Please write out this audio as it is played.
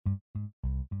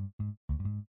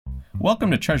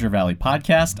Welcome to Treasure Valley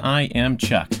Podcast. I am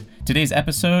Chuck. Today's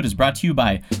episode is brought to you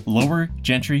by Lower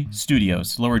Gentry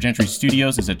Studios. Lower Gentry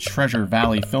Studios is a Treasure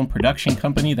Valley film production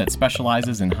company that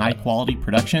specializes in high-quality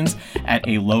productions at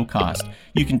a low cost.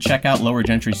 You can check out Lower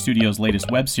Gentry Studios' latest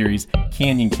web series,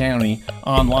 Canyon County,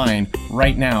 online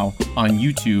right now on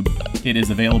YouTube. It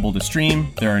is available to stream.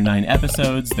 There are 9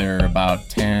 episodes. They're about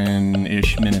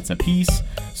 10-ish minutes apiece.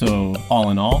 So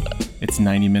all in all, it's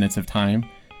 90 minutes of time,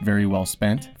 very well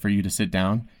spent for you to sit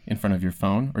down in front of your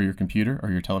phone or your computer or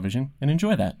your television and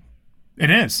enjoy that. It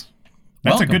is.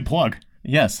 That's Welcome. a good plug.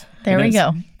 Yes. There we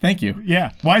go. Thank you.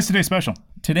 Yeah. Why is today special?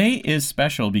 Today is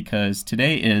special because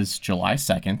today is July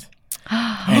 2nd.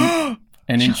 and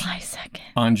July 2nd.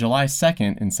 On July 2nd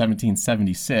in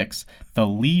 1776, the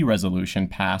Lee Resolution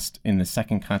passed in the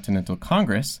Second Continental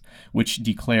Congress, which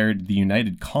declared the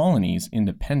United Colonies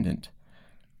independent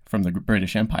from the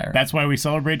British Empire. That's why we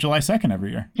celebrate July 2nd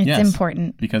every year. It's Yes,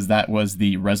 important. because that was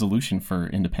the resolution for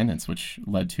independence, which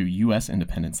led to U.S.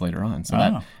 independence later on.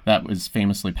 So that was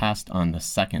famously passed on the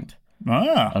 2nd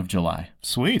of July.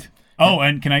 Sweet. Oh,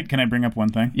 and can I bring up one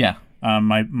thing? Yeah.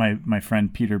 My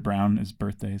friend Peter Brown, his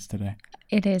birthday is today.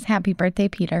 It is. Happy birthday,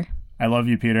 Peter. I love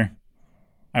you, Peter.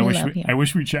 I love you.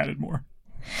 wish we chatted more.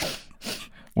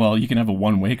 Well, you can have a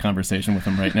one-way conversation with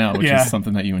him right now, which Yeah. is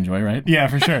something that you enjoy, right? Yeah,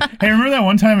 for sure. Hey, remember that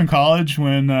one time in college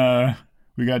when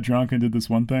we got drunk and did this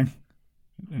one thing?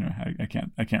 You know, I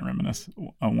can't reminisce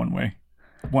on one way.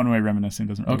 One way reminiscing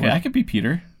doesn't really Okay, work. I could be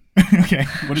Peter. Okay.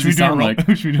 What does he sound like?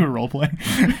 Should we do a role play?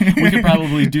 We could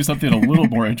probably do something a little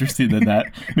more interesting than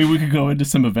that. Maybe we could go into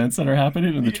some events that are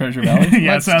happening in the Treasure Valley.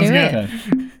 Yeah, Let's sounds do good. it.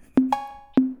 Okay.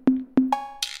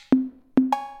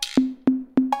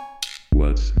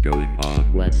 What's going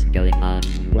on? What's going on?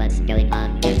 What's going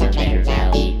on in the Treasure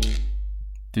Valley?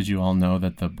 Did you all know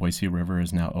that the Boise River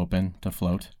is now open to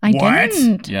float? I What?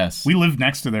 didn't. Yes. We live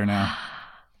next to there now.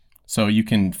 So you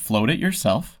can float it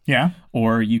yourself, Yeah.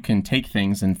 or you can take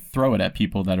things and throw it at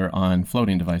people that are on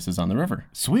floating devices on the river.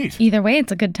 Sweet. Either way,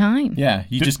 it's a good time. Yeah,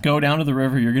 you just go down to the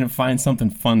river. You're going to find something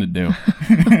fun to do.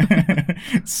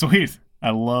 Sweet.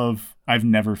 I've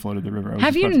never floated the river.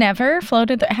 Have you never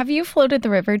floated? Have you floated the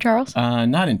river, Charles?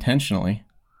 Not intentionally.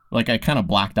 Like, I kind of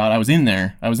blacked out. I was in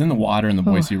there. I was in the water in the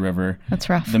Boise River. That's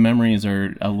rough. The memories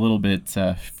are a little bit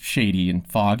shady and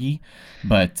foggy.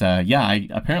 But, yeah,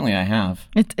 apparently I have.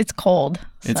 It's cold.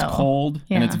 It's so, cold,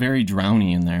 and yeah. it's very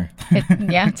drowny in there.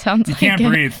 Yeah, it sounds You like can't it.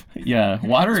 breathe. Yeah,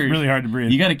 water. It's really hard to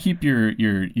breathe. You got to keep your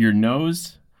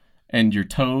nose and your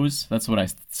toes. That's what I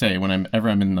say whenever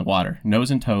I'm in the water. Nose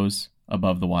and toes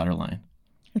above the water line.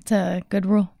 It's a good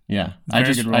rule. Yeah, It's a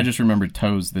very good rule. I just remembered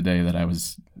toes the day that I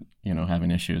was, having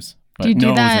issues. But Do you do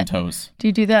nose that? and toes. Do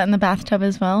you do that in the bathtub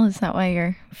as well? Is that why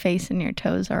your face and your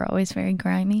toes are always very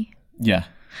grimy? Yeah,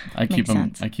 I keep Makes them.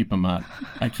 sense. I keep them out.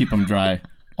 I keep them dry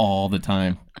all the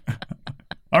time.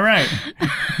 All right.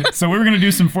 So we were going to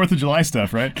do some 4th of July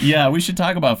stuff, right? Yeah, we should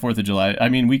talk about 4th of July. I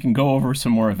mean, we can go over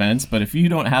some more events, but if you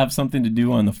don't have something to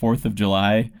do on the 4th of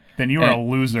July, Then you are a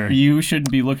loser. you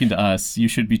shouldn't be looking to us. You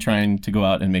should be trying to go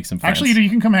out and make some friends. Actually, you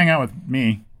can come hang out with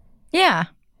me. Yeah.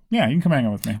 Yeah, you can come hang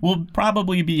out with me. We'll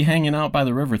probably be hanging out by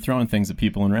the river throwing things at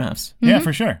people in rafts. Yeah,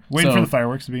 for sure. Waiting So, for the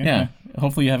fireworks to begin. Yeah.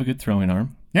 Hopefully you have a good throwing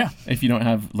arm. Yeah. If you don't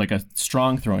have like a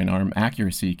strong throwing arm,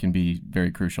 accuracy can be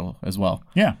very crucial as well.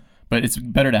 Yeah. But it's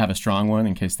better to have a strong one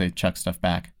in case they chuck stuff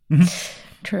back.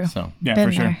 True. So, Yeah, Been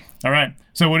for sure. there. All right.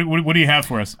 So what do you have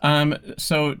for us?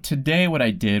 so today what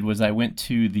I did was I went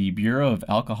to the Bureau of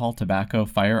Alcohol, Tobacco,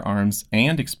 Firearms,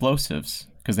 and Explosives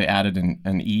because they added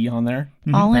an E on there.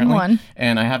 All in apparently. one.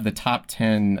 And I have the top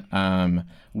 10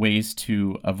 ways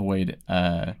to avoid,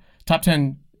 top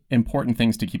 10 important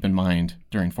things to keep in mind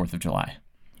during 4th of July.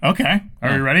 Okay.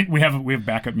 Are we ready? We have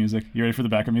backup music. You ready for the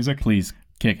backup music? Please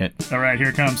kick it. All right, here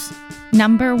it comes.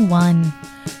 Number 1.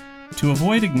 To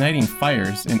avoid igniting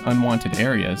fires in unwanted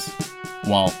areas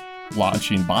while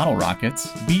launching bottle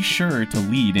rockets, be sure to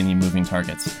lead any moving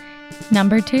targets.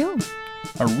 Number 2.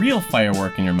 A real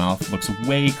firework in your mouth looks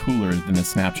way cooler than the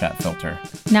Snapchat filter.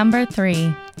 Number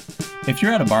 3. If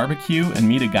you're at a barbecue and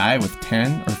meet a guy with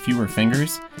 10 or fewer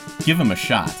fingers, give him a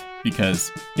shot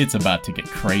because it's about to get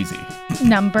crazy.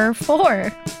 Number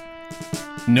 4.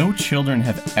 No children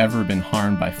have ever been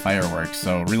harmed by fireworks,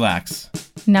 so relax.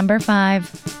 Number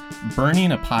 5.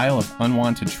 Burning a pile of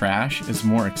unwanted trash is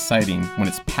more exciting when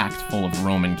it's packed full of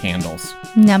Roman candles.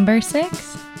 Number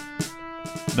 6.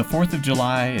 The 4th of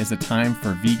July is a time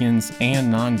for vegans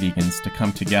and non-vegans to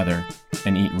come together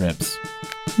and eat ribs.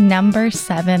 Number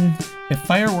 7. If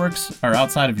fireworks are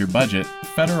outside of your budget,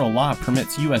 federal law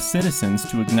permits U.S. citizens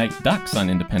to ignite ducks on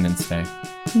Independence Day.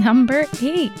 Number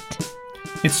 8.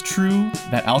 It's true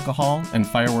that alcohol and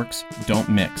fireworks don't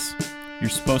mix. You're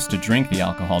supposed to drink the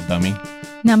alcohol, dummy.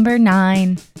 Number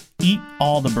 9. Eat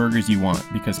all the burgers you want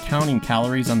because counting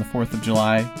calories on the 4th of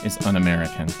July is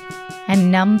un-American.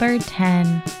 And number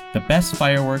 10. The best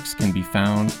fireworks can be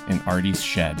found in Artie's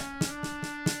shed.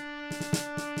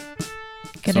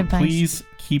 Good so advice. Please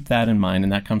keep that in mind,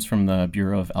 and that comes from the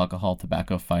Bureau of Alcohol,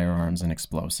 Tobacco, Firearms, and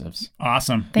Explosives.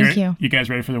 Awesome. Thank you. You guys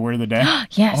ready for the word of the day?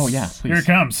 Yes. Oh, yeah, Here please. it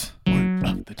comes. Word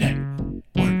of the day.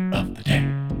 Word of the day.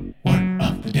 Word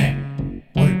of the day.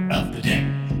 Word of the day.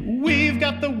 We've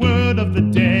got the word of the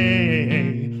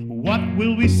day. What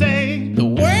will we say? The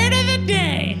word of the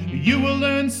day. You will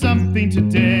learn something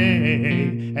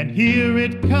today. And here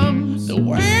it comes. The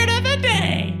word of the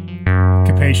day.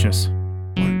 Capacious.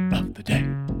 Word of the day.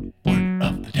 Word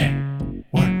of the day.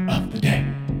 Word of the day.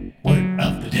 Word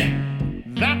of the day.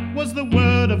 That was the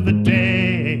word of the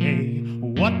day.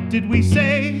 What did we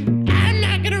say? I'm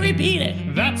not gonna repeat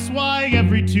it. That's why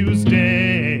every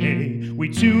Tuesday we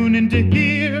tune in to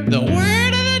hear The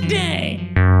word of the day.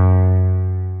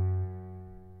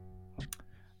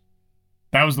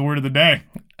 That was the word of the day.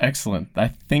 Excellent. I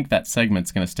think that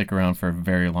segment's going to stick around for a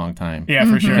very long time. Yeah,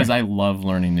 for sure. Because I love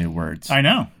learning new words. I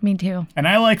know. Me too. And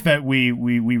I like that we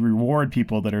reward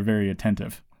people that are very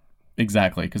attentive.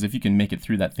 Exactly. Because if you can make it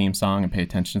through that theme song and pay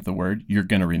attention to the word, you're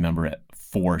going to remember it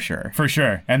for sure. For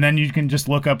sure. And then you can just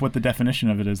look up what the definition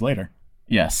of it is later.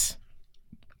 Yes.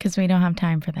 Because we don't have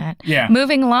time for that. Yeah.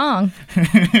 Moving along.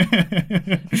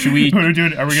 Should we, What are we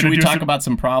doing? Are we should going we to talk about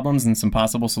some problems and some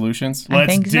possible solutions? I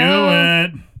Let's think do so.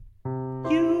 it.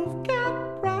 You've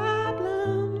got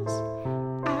problems.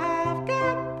 I've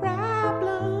got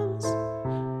problems.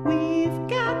 We've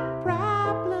got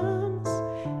problems.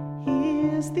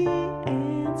 Here's the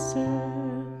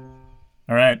answer.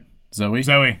 All right. Zoe?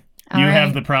 Zoe, All you right.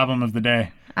 have the problem of the day.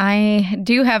 I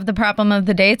do have the problem of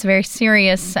the day. It's a very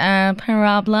serious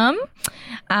problem.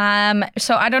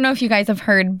 So I don't know if you guys have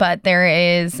heard, but there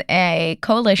is a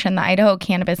coalition, the Idaho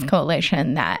Cannabis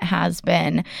Coalition, that has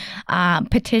been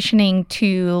petitioning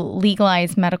to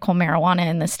legalize medical marijuana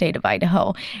in the state of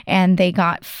Idaho. And they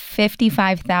got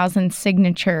 55,000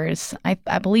 signatures, I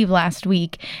believe, last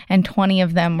week, and 20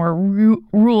 of them were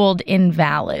ruled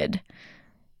invalid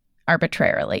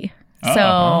arbitrarily.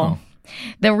 Oh.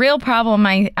 The real problem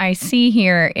I see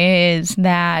here is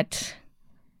that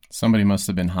Somebody must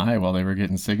have been high while they were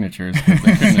getting signatures. 'Cause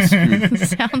they couldn't have screwed.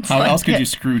 sounds How like else could it. you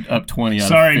screw up 20 out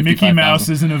Sorry, of Mickey 55,000? Mouse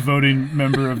isn't a voting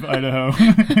member of Idaho.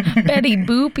 Betty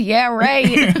Boop, yeah,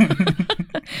 right.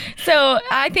 So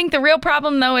I think the real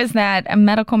problem, though, is that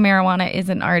medical marijuana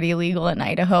isn't already legal in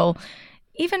Idaho.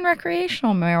 Even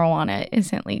recreational marijuana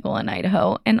isn't legal in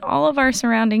Idaho. And all of our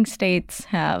surrounding states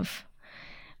have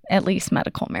at least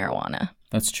medical marijuana.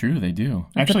 That's true, they do.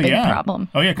 That's Actually, a big yeah. problem.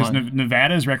 Oh, yeah, because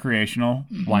Nevada is recreational.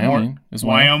 Wyoming is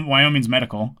one. Wyoming's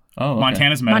medical. Oh, okay.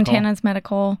 Montana's medical. Montana's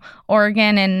medical.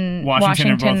 Oregon and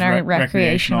Washington are are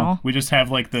recreational. We just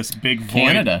have like this big void.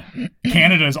 Canada.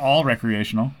 Canada is all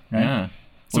recreational, right? Yeah.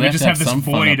 So Well, we they just to have this some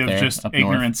fun void up of there, just up north.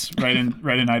 ignorance right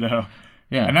in Idaho.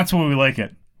 Yeah. And that's why we like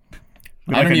it.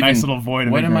 We I like don't a nice even- little void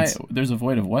of what ignorance. There's a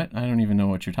void of what? I don't even know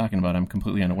what you're talking about. I'm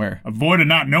completely unaware. A void of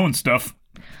not knowing stuff.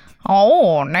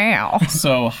 Oh, now.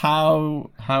 So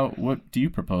what do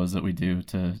you propose that we do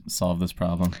to solve this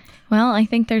problem? Well, I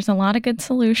think there's a lot of good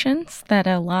solutions that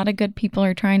a lot of good people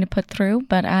are trying to put through,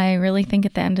 but I really think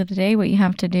at the end of the day, what you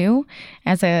have to do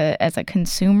as a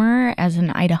consumer, as an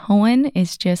Idahoan,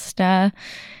 is just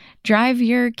drive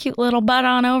your cute little butt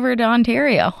on over to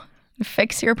Ontario.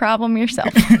 Fix your problem yourself.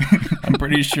 I'm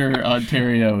pretty sure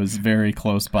Ontario is very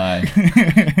close by.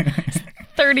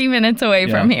 30 minutes away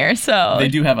Yeah. from here, so They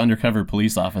do have undercover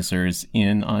police officers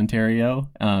in Ontario.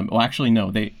 Well, actually,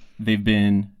 no. They've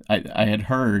been. I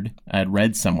had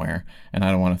read somewhere, and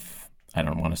I don't want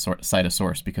to cite a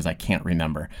source because I can't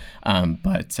remember.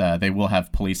 But they will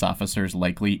have police officers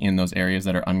likely in those areas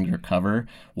that are undercover,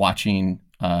 watching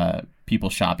people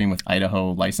shopping with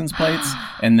Idaho license plates,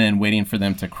 and then waiting for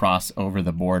them to cross over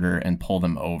the border and pull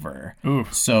them over.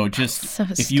 Oof. So just So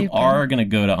if you stupid. are going to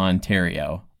go to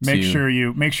Ontario, Make sure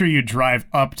you drive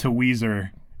up to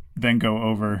Weiser, then go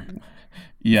over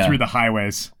through the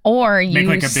highways. or Make you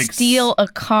like a big steal a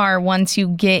car once you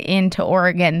get into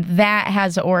Oregon that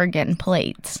has Oregon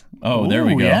plates. Oh, there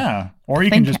we Ooh, go. Yeah. Or you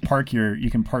can Think- just park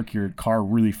your car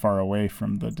really far away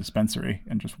from the dispensary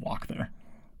and just walk there.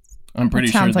 I'm pretty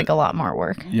sure Sounds that, like a lot more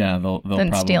work yeah, they'll than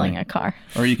probably, stealing a car.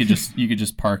 Or you could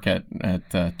just park at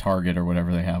Target or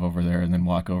whatever they have over there, and then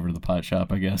walk over to the pot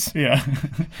shop, I guess. Yeah.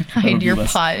 Hide be your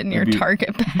less- pot in your that'd be-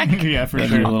 Target bag. Yeah, for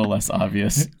That'd be sure. a little less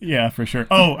obvious. Yeah, for sure.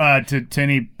 Oh, to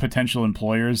any potential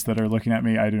employers that are looking at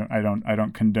me, I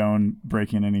don't condone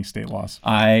breaking any state laws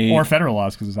or federal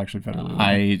laws because it's actually federal.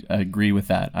 I agree with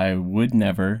that. I would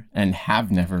never and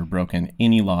have never broken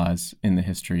any laws in the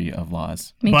history of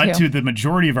laws. Me But too. to the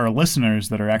majority of our listeners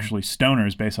that are actually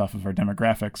stoners based off of our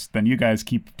demographics, then you guys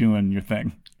keep doing your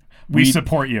thing. We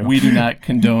support you. We do not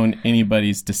condone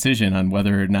anybody's decision on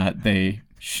whether or not they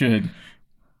should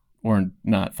or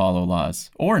not follow laws.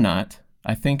 Or not.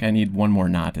 I think I need one more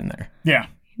not in there. Yeah.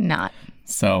 Not.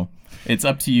 So it's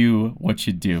up to you what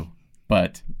you do.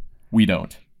 But we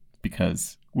don't.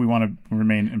 Because, We want to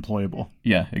remain employable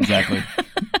yeah, exactly.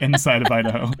 inside of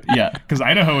Idaho. Yeah. Because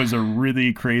Idaho is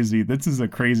this is a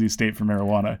crazy state for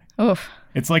marijuana. Oof.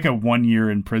 It's like a 1 year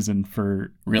in prison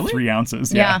for Really? 3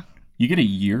 ounces. Yeah. You get a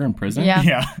year in prison? Yeah.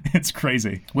 Yeah, it's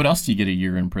crazy. What else do you get a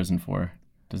year in prison for?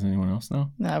 Does anyone else know?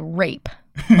 Rape.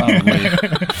 Probably.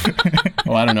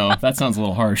 Oh, I don't know. That sounds a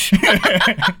little harsh.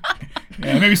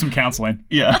 Yeah, maybe some counseling.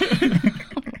 Yeah. Oh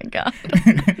my God.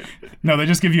 No, they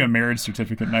just give you a marriage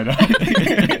certificate in Idaho.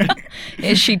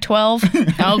 Is she 12?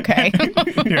 Okay.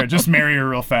 Here, just marry her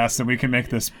real fast so we can make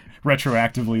this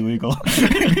retroactively legal.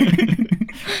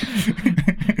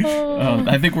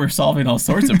 I think we're solving all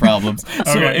sorts of problems.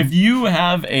 So Okay. if you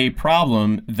have a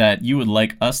problem that you would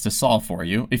like us to solve for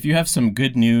you, if you have some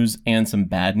good news and some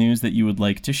bad news that you would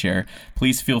like to share,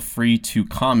 please feel free to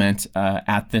comment on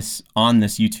this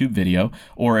YouTube video.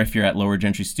 Or if you're at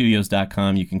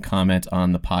lowergentrystudios.com, you can comment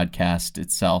on the podcast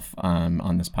itself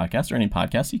on this podcast or any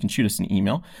podcast. You can shoot us an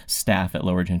email,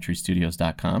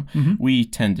 staff@lowergentrystudios.com. We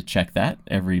tend to check that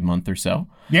every month or so.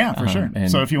 Yeah, for sure.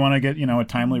 and- So if you want to get, a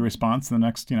timely response in the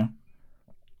next,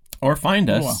 Or find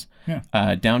us well,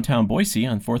 yeah. downtown Boise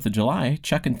on 4th of July,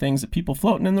 checking things at people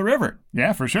floating in the river.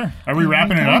 Yeah, for sure. Are we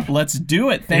wrapping it up? Let's do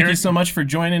it. Thank you Here- so much for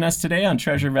joining us today on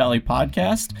Treasure Valley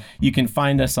Podcast. You can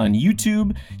find us on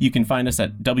YouTube. You can find us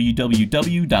at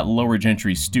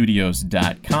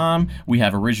www.lowergentrystudios.com. We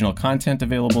have original content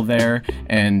available there,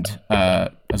 and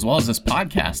as well as this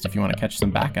podcast if you want to catch some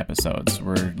back episodes.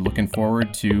 We're looking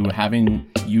forward to having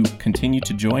you continue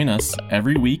to join us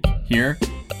every week here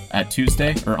at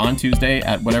Tuesday or on Tuesday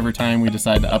at whatever time we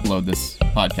decide to upload this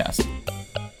podcast.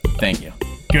 Thank you.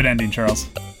 Good ending, Charles.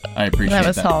 I appreciate that. That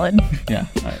was solid. Yeah.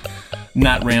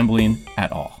 Not rambling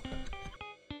at all.